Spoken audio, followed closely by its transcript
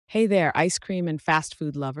Hey there, ice cream and fast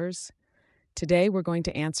food lovers. Today we're going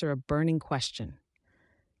to answer a burning question.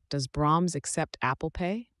 Does Brahms accept Apple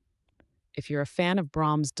Pay? If you're a fan of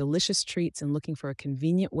Brahms' delicious treats and looking for a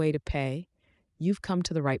convenient way to pay, you've come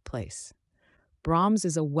to the right place. Brahms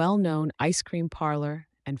is a well-known ice cream parlor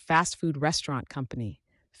and fast food restaurant company,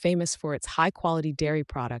 famous for its high-quality dairy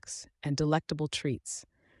products and delectable treats.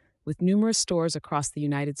 With numerous stores across the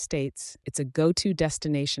United States, it's a go-to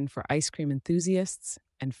destination for ice cream enthusiasts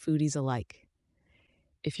and foodies alike.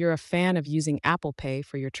 If you're a fan of using Apple Pay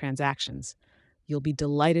for your transactions, you'll be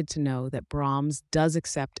delighted to know that Brahms does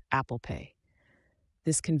accept Apple Pay.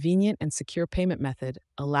 This convenient and secure payment method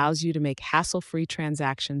allows you to make hassle-free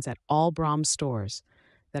transactions at all Brahms stores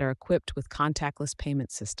that are equipped with contactless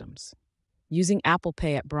payment systems. Using Apple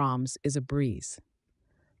Pay at Brahms is a breeze.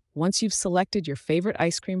 Once you've selected your favorite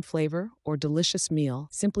ice cream flavor or delicious meal,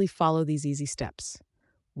 simply follow these easy steps.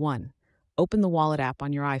 1. Open the Wallet app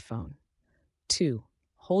on your iPhone. 2.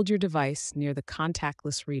 Hold your device near the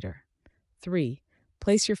contactless reader. 3.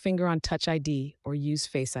 Place your finger on Touch ID or use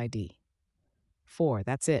Face ID. 4.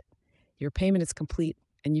 That's it. Your payment is complete,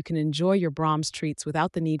 and you can enjoy your Brahms treats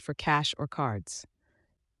without the need for cash or cards.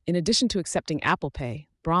 In addition to accepting Apple Pay,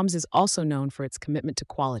 Brahms is also known for its commitment to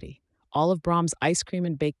quality. All of Brahms' ice cream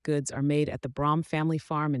and baked goods are made at the Braum family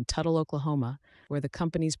farm in Tuttle, Oklahoma, where the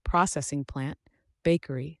company's processing plant,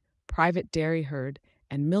 bakery, private dairy herd,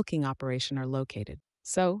 and milking operation are located.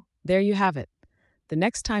 So, there you have it. The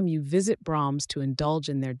next time you visit Brahms to indulge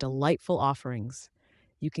in their delightful offerings,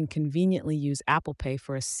 you can conveniently use Apple Pay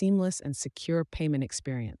for a seamless and secure payment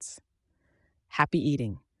experience. Happy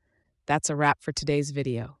eating! That's a wrap for today's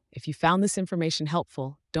video. If you found this information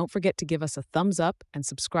helpful, don't forget to give us a thumbs up and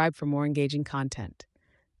subscribe for more engaging content.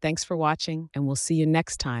 Thanks for watching, and we'll see you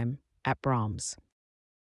next time at Brahms.